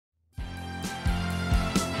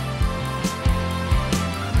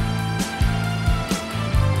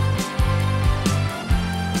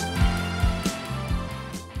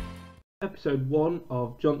episode 1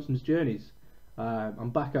 of Johnson's Journeys. I'm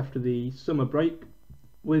back after the summer break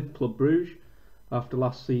with Club Brugge after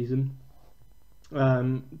last season.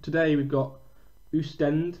 Today we've got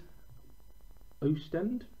Oostende in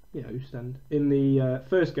the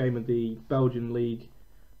first game of the Belgian League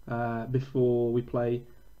before we play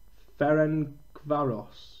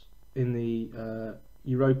Ferencvaros in the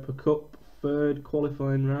Europa Cup third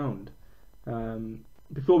qualifying round.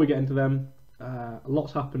 Before we get into them, a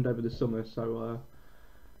lot's happened over the summer, so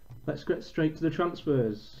let's get straight to the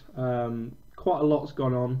transfers. Quite a lot's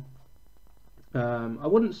gone on. I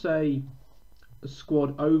wouldn't say a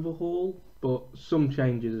squad overhaul, but some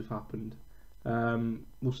changes have happened.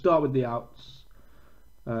 We'll start with the outs.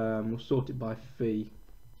 We'll sort it by fee.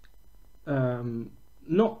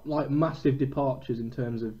 Not like massive departures in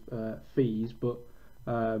terms of fees, but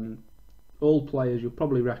all players you'll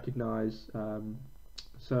probably recognise.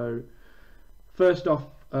 So first off,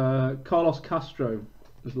 Carlos Castro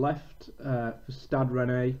has left for Stade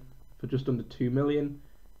Rennais for just under 2 million.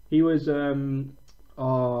 He was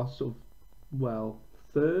our sort of,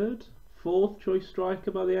 fourth choice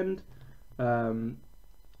striker by the end.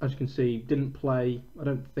 As you can see, didn't play. I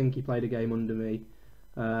don't think he played a game under me.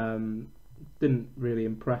 Didn't really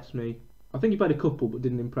impress me. I think he played a couple, but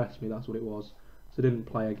didn't impress me. That's what it was. So didn't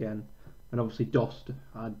play again. And obviously Dost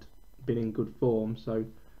had been in good form, so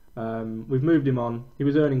we've moved him on. He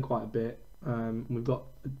was earning quite a bit. We've got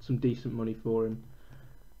some decent money for him.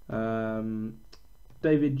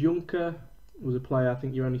 David Juncker was a player I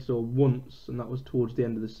think you only saw once, and that was towards the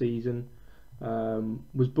end of the season.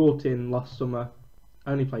 Was brought in last summer,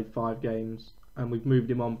 only played 5 games, and we've moved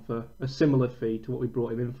him on for a similar fee to what we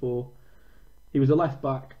brought him in for. He was a left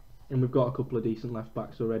back, and we've got a couple of decent left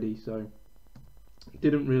backs already, so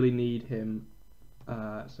didn't really need him,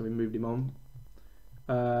 so we moved him on.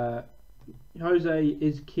 Jose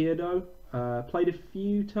Izquierdo played a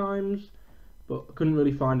few times, but I couldn't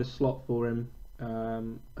really find a slot for him.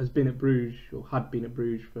 Has been at Bruges, or had been at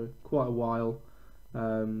Bruges for quite a while.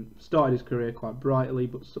 Started his career quite brightly,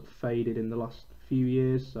 but sort of faded in the last few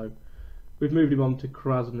years, so we've moved him on to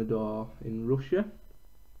Krasnodar in Russia.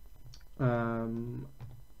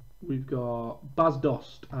 We've got Bas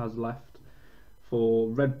Dost has left for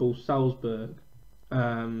Red Bull Salzburg. Got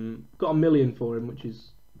 1 million for him, which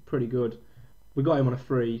is pretty good. We got him on a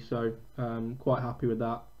free, so quite happy with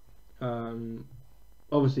that.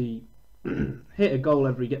 Obviously hit a goal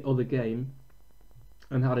every other game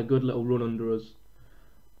and had a good little run under us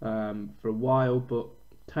for a while, but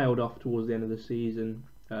tailed off towards the end of the season.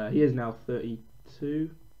 He is now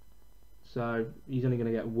 32, so he's only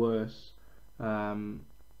going to get worse.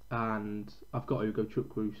 And I've got Ugo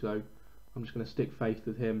Chukwu, so I'm just going to stick faith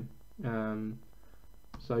with him.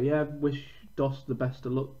 So yeah, wish Dost the best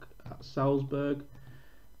of luck at Salzburg.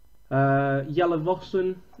 Jelle is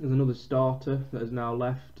another starter that has now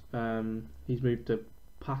left. He's moved to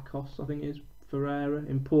Pacos, I think it is, Ferreira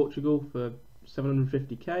in Portugal for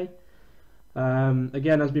 750k.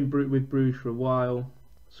 Again, has been with Bruges for a while.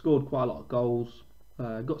 Scored quite a lot of goals.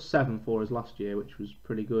 Got 7 for us last year, which was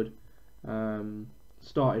pretty good.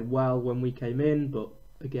 Started well when we came in, but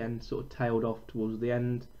again sort of tailed off towards the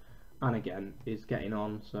end, and again is getting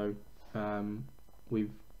on, so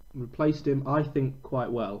we've replaced him I think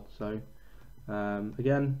quite well, so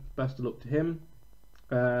again best of luck to him.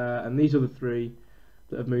 And these are the 3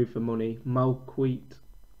 that have moved for money. Malquit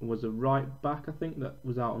was a right back, I think, that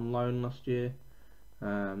was out on loan last year,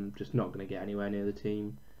 just not going to get anywhere near the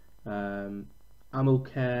team.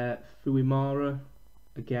 Amilcare Fuimara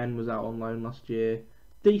again was out on loan last year,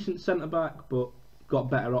 decent centre back, but got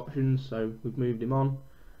better options, so we've moved him on.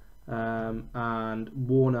 And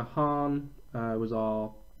Warner Hahn was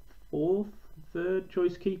our third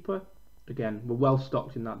choice keeper. Again, we're well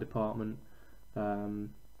stocked in that department.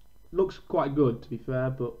 Looks quite good, to be fair,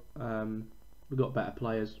 but we've got better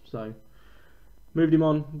players, so moved him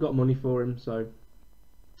on, got money for him, so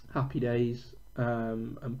happy days.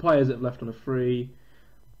 And players that have left on a free,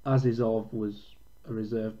 Azizov was a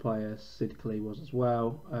reserve player, Sidkley was as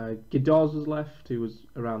well. Gidoz has left, who was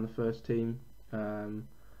around the first team.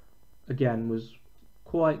 Again, was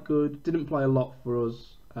quite good, didn't play a lot for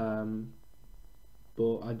us,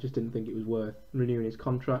 but I just didn't think it was worth renewing his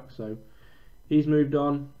contract, so he's moved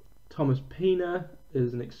on. Thomas Pina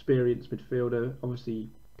is an experienced midfielder, obviously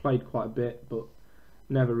played quite a bit, but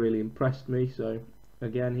never really impressed me, so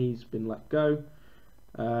again he's been let go.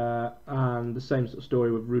 And the same sort of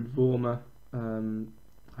story with Ruud Vormer.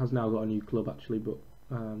 Has now got a new club actually, but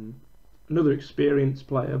another experienced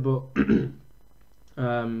player, but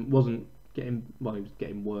wasn't getting, well, he was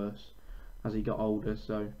getting worse as he got older,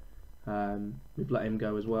 so we've let him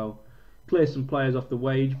go as well. clear some players off the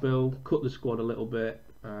wage bill, cut the squad a little bit.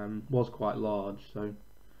 Was quite large, so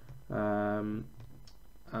and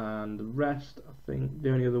the rest, I think the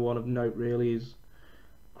only other one of note really is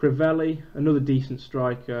Crivelli, another decent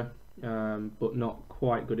striker, but not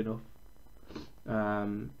quite good enough.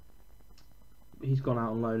 He's gone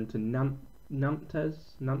out on loan to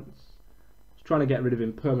Nantes. He's trying to get rid of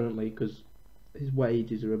him permanently because his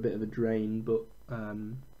wages are a bit of a drain, but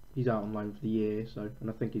he's out on loan for the year, so, and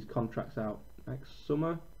I think his contract's out next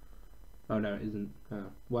summer. Oh no, it isn't.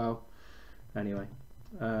 Well, anyway.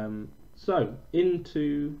 So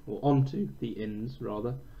onto the ins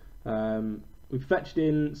rather. We've fetched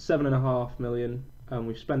in 7.5 million, and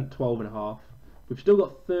we've spent 12.5. We've still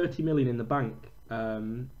got 30 million in the bank,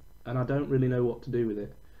 and I don't really know what to do with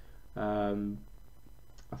it. I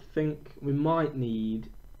think we might need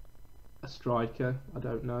a striker. I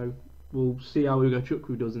don't know. We'll see how Ugo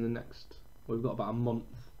Chukwu does in the next. We've got about a month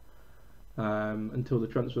until the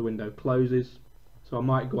transfer window closes, so I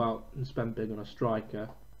might go out and spend big on a striker,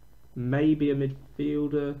 maybe a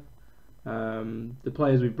midfielder. The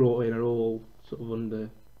players we've brought in are all sort of under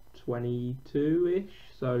 22-ish,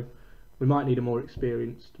 so we might need a more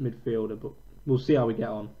experienced midfielder, but we'll see how we get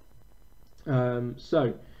on.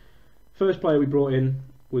 So first player we brought in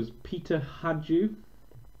was Peter Hadju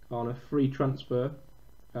on a free transfer.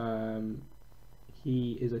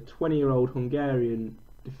 He is a 20-year-old Hungarian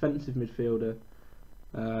defensive midfielder,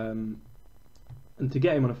 and to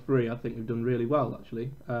get him on a free, I think we've done really well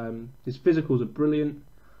actually. His physicals are brilliant.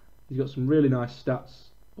 He's got some really nice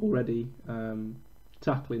stats already.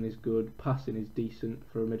 Tackling is good, passing is decent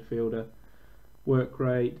for a midfielder. Work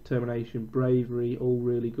rate, determination, bravery, all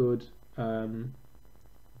really good. I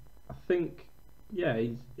think, yeah,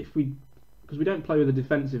 because we don't play with a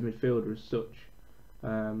defensive midfielder as such,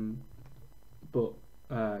 but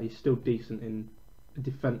he's still decent in a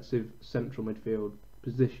defensive central midfield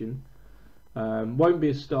position. Won't be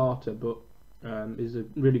a starter, but is a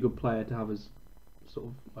really good player to have as sort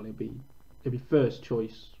of, well, he'll be first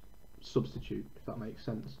choice substitute, if that makes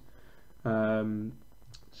sense.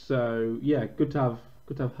 So yeah, good to have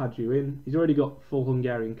Hadju in. He's already got full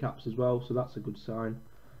Hungarian caps as well, so that's a good sign.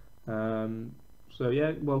 So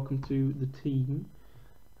yeah, welcome to the team.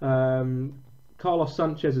 Carlos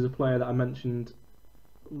Sanchez is a player that I mentioned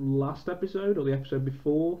last episode or the episode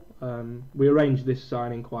before. We arranged this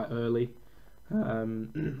signing quite early. He's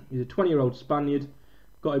a 20-year-old Spaniard.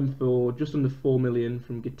 Got him for just under 4 million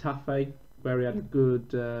from Getafe, where he had a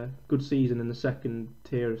good season in the second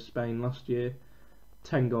tier of Spain last year.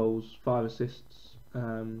 10 goals, 5 assists,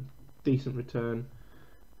 decent return.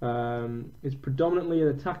 He's predominantly an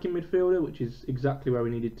attacking midfielder, which is exactly where we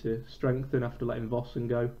needed to strengthen after letting Vossen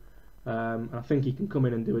go. And I think he can come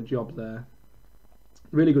in and do a job there.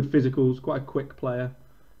 Really good physicals, quite a quick player.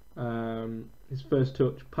 His first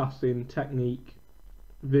touch, passing, technique,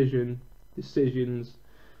 vision, decisions,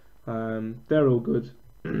 they're all good.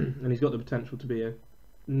 And he's got the potential to be a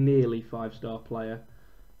nearly 5-star player.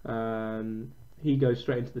 He goes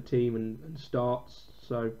straight into the team and starts,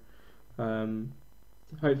 so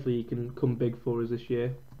hopefully he can come big for us this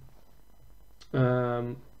year.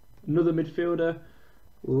 Another midfielder,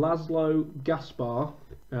 Laszlo Gaspar,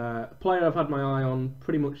 a player I've had my eye on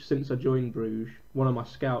pretty much since I joined Bruges. One of my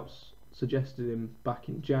scouts suggested him back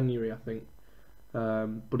in January, I think,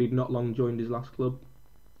 but he'd not long joined his last club,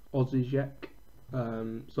 Osijek,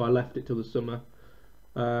 so I left it till the summer.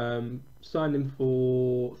 Signed him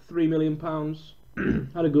for £3 million.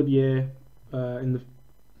 Had a good year in the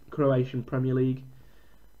Croatian Premier League.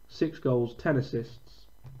 6 goals, 10 assists.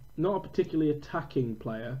 Not a particularly attacking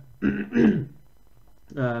player,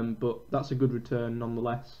 but that's a good return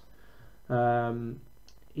nonetheless.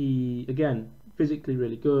 He, again, physically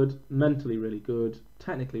really good, mentally really good,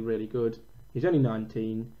 technically really good. He's only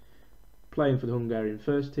 19, playing for the Hungarian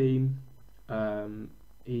first team.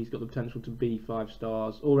 He's got the potential to be 5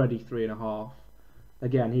 stars, already 3.5.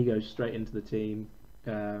 Again, he goes straight into the team.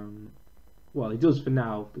 Well, he does for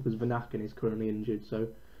now, because Vanaken is currently injured, so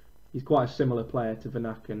he's quite a similar player to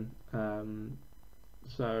Vanaken.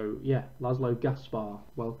 So yeah, Laszlo Gaspar,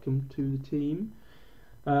 welcome to the team.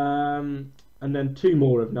 And then 2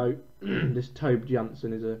 more of note. This Tobe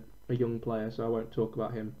Janssen is a young player, so I won't talk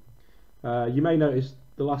about him. You may notice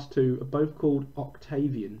the last 2 are both called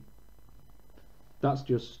Octavian. That's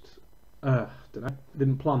just, don't know,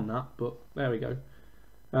 didn't plan that, but there we go.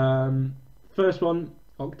 First one,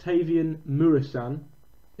 Octavian Murasan,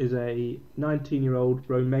 is a 19-year-old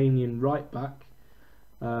Romanian right back.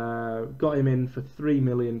 Got him in for £3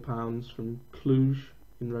 million from Cluj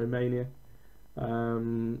in Romania.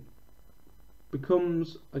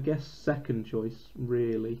 Becomes, I guess, second choice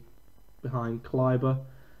really. behind Kleiber.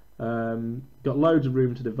 Got loads of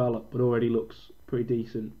room to develop, but already looks pretty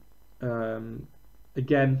decent.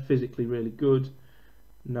 Again, physically really good.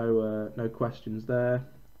 No questions there.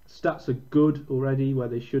 Stats are good already where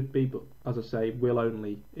they should be, but as I say, will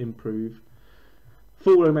only improve.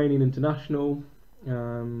 Full Romanian international.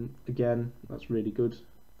 Again, that's really good.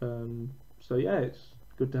 So yeah, it's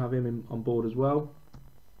good to have him on board as well.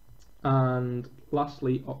 And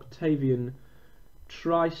lastly, Octavian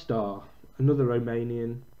TriStar, another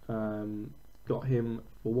Romanian. Got him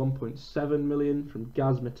for 1.7 million from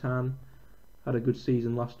Gazmetan. Had a good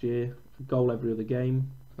season last year, a goal every other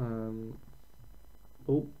game. Oh,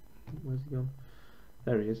 where's he gone?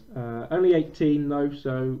 There he is. Only 18 though,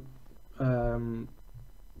 so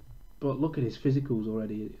but look at his physicals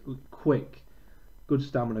already. Quick, good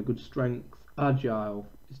stamina, good strength, agile.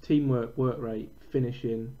 His teamwork, work rate,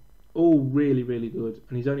 finishing, all really, really good.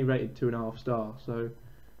 And he's only rated 2.5 stars, so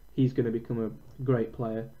he's going to become a great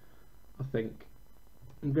player, I think.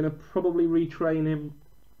 I'm going to probably retrain him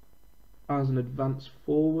as an advanced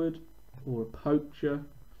forward or a poacher,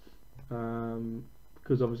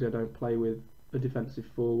 because obviously I don't play with a defensive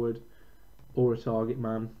forward or a target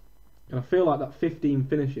man, and I feel like that 15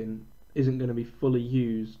 finishing isn't going to be fully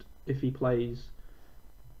used if he plays,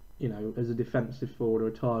 you know, as a defensive forward or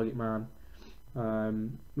a target man.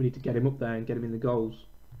 We need to get him up there and get him in the goals.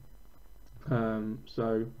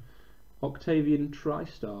 So Octavian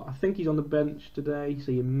TriStar, I think he's on the bench today,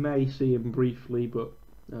 so you may see him briefly, but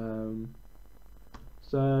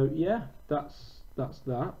so yeah, that's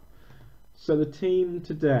that. So the team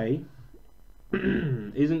today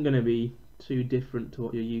isn't going to be too different to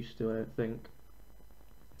what you're used to, I don't think.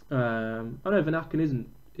 I know Vanaken isn't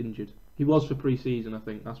injured. He was for pre-season, I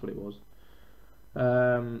think. That's what it was.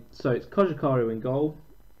 So it's Kojikaru in goal.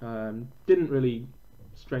 Didn't need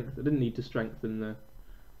to strengthen the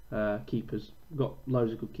keepers. Got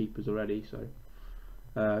loads of good keepers already. So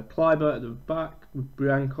Kleiber at the back with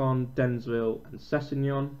Briancon, Densville and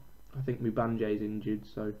Sessignon. I think Mubanje is injured,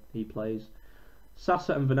 so he plays.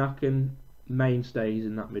 Sasa and Vanaken, mainstays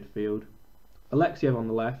in that midfield. Alexiev on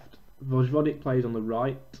the left. Vojvodic plays on the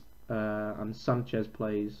right, and Sanchez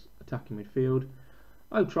plays attacking midfield.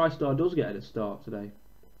 Oh, TriStar does get a start today,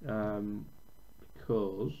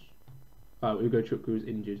 because Ugo Chukwu is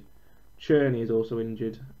injured. Cherny is also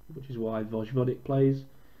injured, which is why Vojvodic plays.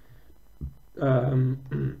 On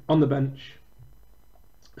the bench,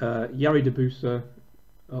 Yari Debusa,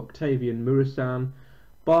 Octavian Murasan,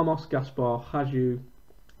 Barmos Gaspar, Haju,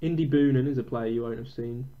 Indy Boonen is a player you won't have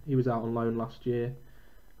seen. He was out on loan last year.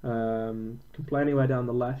 Can play anywhere down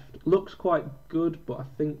the left. Looks quite good, but I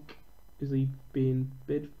think, is he being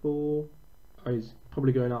bid for? Oh, he's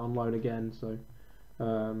probably going out on loan again. So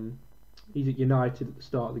he's at United at the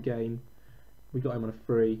start of the game. We got him on a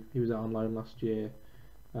free. He was out on loan last year.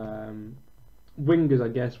 Wingers, I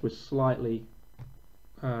guess, was slightly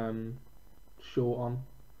short on.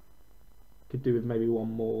 Could do with maybe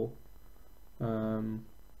one more.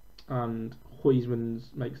 And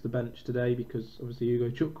Huysmans makes the bench today because obviously Ugo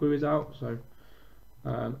Chukwu is out. So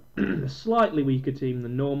a slightly weaker team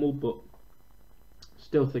than normal, but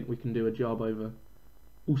still think we can do a job over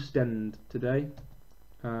Oostende today.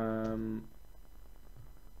 And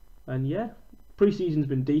yeah, pre-season's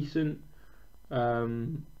been decent.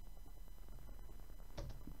 Doesn't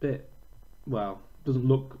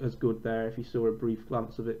look as good there if you saw a brief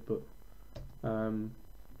glance of it, but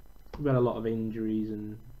we've had a lot of injuries,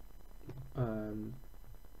 and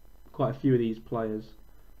quite a few of these players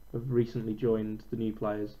have recently joined, the new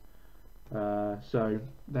players, so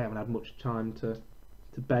they haven't had much time to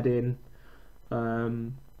bed in.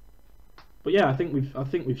 But yeah, I think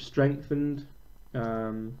we've strengthened,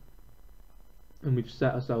 and we've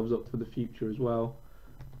set ourselves up for the future as well.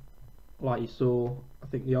 Like you saw, I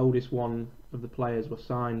think the oldest one of the players were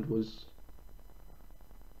signed was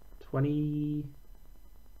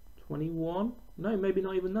 21. No, maybe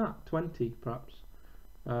not even that. 20 perhaps.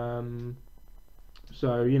 So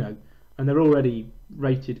you know, and they're already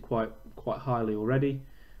rated quite highly already.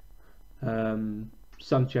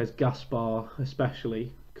 Sanchez, Gaspar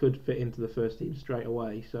especially could fit into the first team straight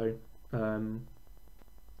away. So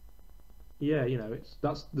yeah, you know,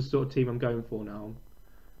 that's the sort of team I'm going for now. I'm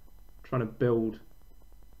trying to build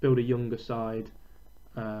a younger side,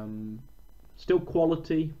 still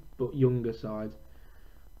quality but younger side.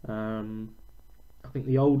 I think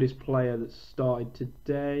the oldest player that started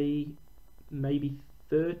today, maybe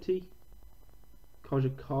 30.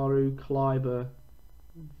 Kojikaru, Kleiber,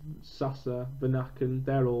 Sasa, Vanaken,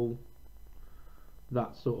 they're all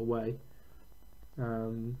that sort of way.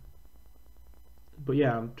 But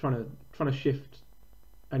yeah, I'm trying to shift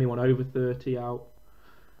anyone over 30 out.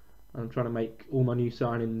 I'm trying to make all my new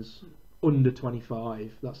signings under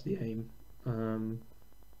 25. That's the aim.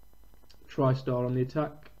 TriStar on the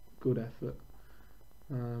attack. Good effort.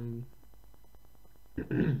 I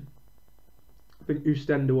think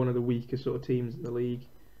Oostende are one of the weaker sort of teams in the league.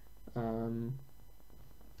 So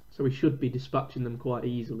we should be dispatching them quite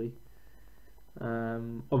easily.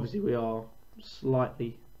 Obviously we are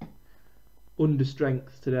slightly under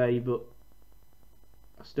strength today, but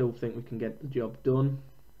I still think we can get the job done.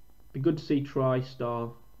 Be good to see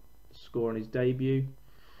TriStar score on his debut.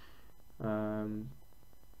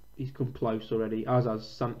 He's come close already, as has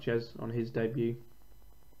Sanchez on his debut.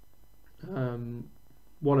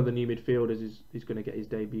 One of the new midfielders is going to get his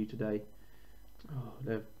debut today. Oh,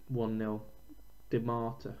 they're 1-0.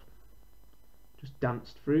 DeMarta just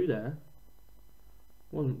danced through there.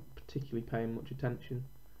 Wasn't particularly paying much attention.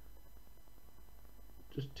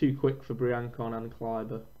 Just too quick for Briancon and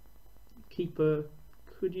Kleiber. Keeper,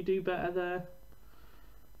 could you do better there?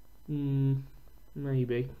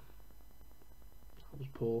 Maybe. That was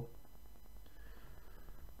poor.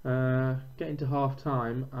 Getting to half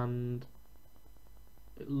time, and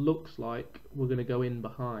it looks like we're going to go in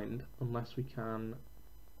behind unless we can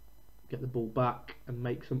get the ball back and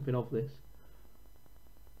make something of this.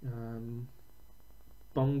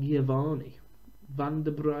 Bongiovanni, Van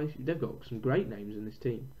der Bryce, they've got some great names in this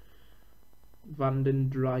team. Van den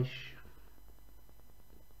Drijs.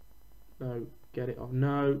 No, get it off.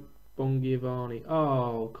 No, Bongiovanni.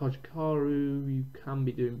 Oh, Kojkaru, you can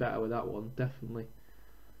be doing better with that one, definitely.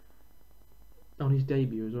 On his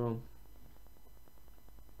debut as well.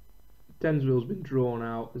 Denswill's been drawn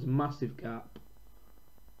out. There's a massive gap.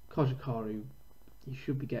 Kojkaru, you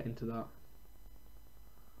should be getting to that.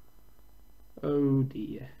 Oh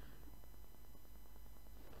dear.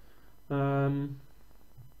 Well,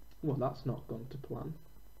 that's not gone to plan.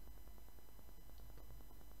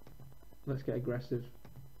 Let's get aggressive.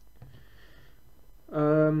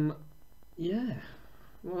 Yeah.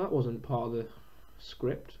 Well, that wasn't part of the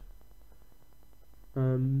script. Yeah,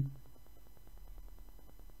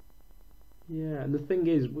 and the thing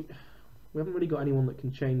is, we haven't really got anyone that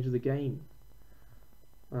can change the game.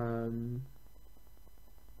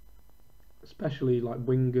 Especially like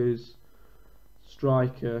wingers,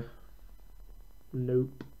 striker.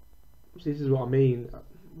 Nope. See, this is what I mean.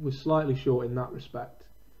 We're slightly short in that respect.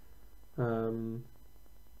 But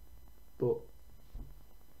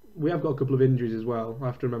we have got a couple of injuries as well. I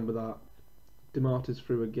have to remember that. DeMarta's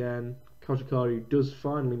through again. Kojkaru does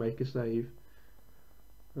finally make a save.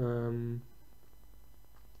 But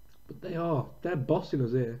they're bossing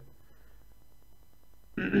us here.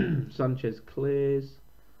 Sanchez clears.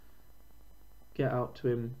 Get out to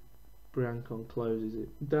him. Briancon closes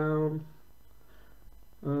it down.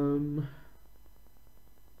 I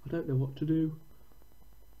don't know what to do.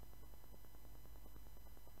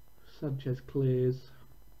 Sanchez clears.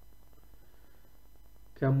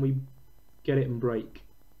 Can we get it and break?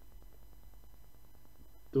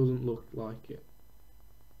 Doesn't look like it.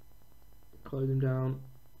 Close him down.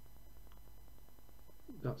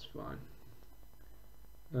 That's fine.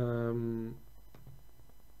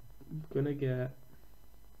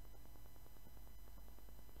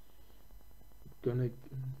 Gonna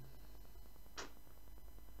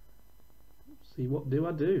see, what do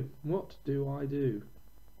I do? What do I do?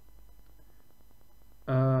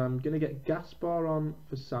 I'm gonna get Gaspar on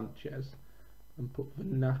for Sanchez and put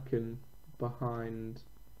Vanaken behind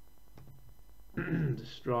the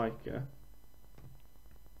striker.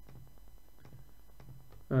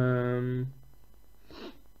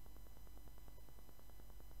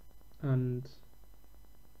 And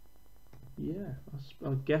yeah,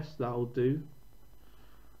 I guess that'll do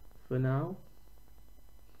for now.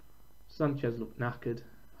 Sanchez looked knackered,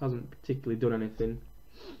 hasn't particularly done anything.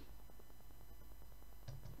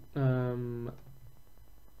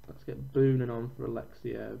 Let's get Boonen on for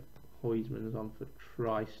Alexiev. Huysman's on for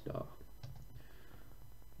TriStar.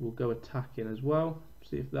 We'll go attacking as well,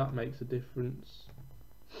 see if that makes a difference.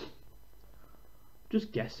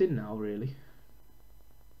 Just guessing now, really.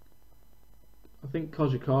 I think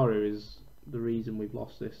Kojkaru is the reason we've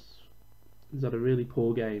lost this. He's had a really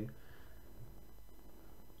poor game.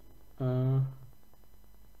 Yeah,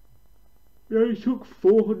 he took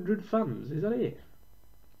 400 fans. Is that it?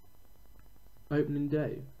 Opening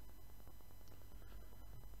day.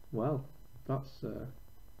 Well, that's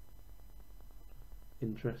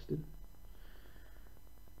interesting.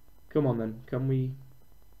 Come on then. Can we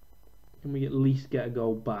at least get a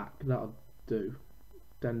goal back? That'll do.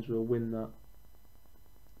 Dens will win that.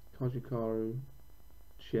 Kojkaru,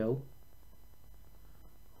 chill.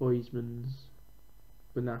 Huysman's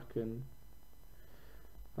Vanaken,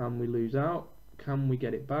 and we lose out. Can we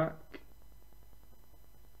get it back?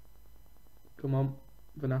 Come on,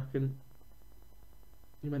 Vanaken.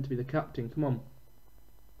 You're meant to be the captain, come on.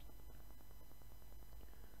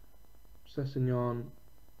 Sessegnon.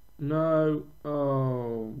 No.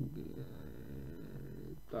 Oh,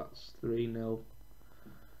 that's 3-0.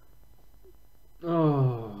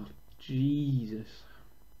 Oh, Jesus.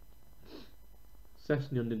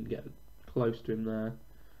 Sessegnon didn't get close to him there.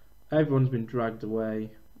 Everyone's been dragged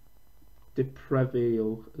away.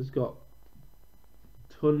 Depreville has got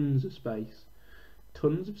tons of space.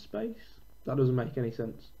 Tons of space? That doesn't make any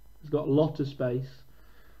sense. He's got a lot of space.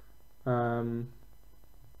 Oh,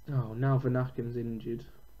 now Vanaken's injured.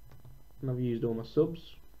 And I've used all my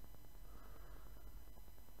subs.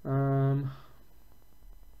 And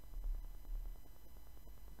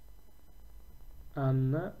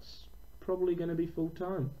that's probably going to be full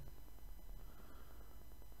time,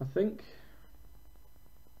 I think.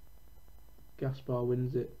 Gaspar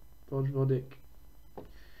wins it. Vojvodic.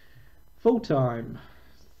 Full time.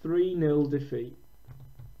 3-0 defeat.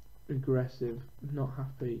 Aggressive. Not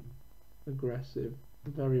happy. Aggressive.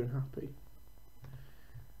 Very unhappy.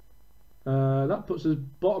 That puts us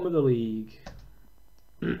bottom of the league.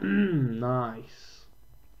 Nice.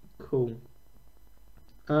 Cool.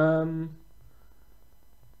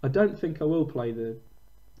 I don't think I will play the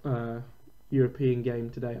European game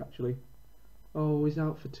today, actually. Oh, he's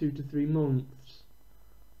out for 2 to 3 months.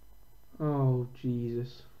 Oh,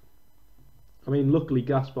 Jesus. I mean, luckily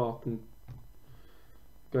Gaspar can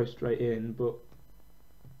go straight in, but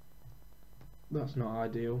that's not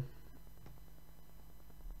ideal.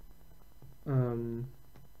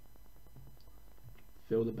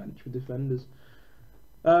 Fill the bench with defenders.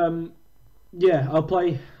 Yeah, I'll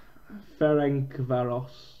play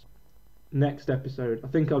Ferencvaros next episode. I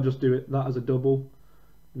think I'll just do that as a double.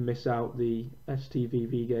 Miss out the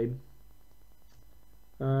STVV game.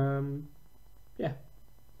 Yeah.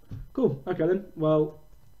 Cool. Okay then. Well,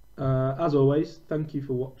 as always, thank you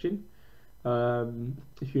for watching.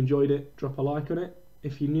 If you enjoyed it, drop a like on it.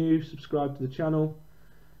 If you're new, subscribe to the channel.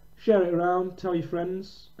 Share it around. Tell your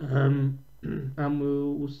friends. And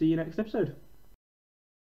we'll see you next episode.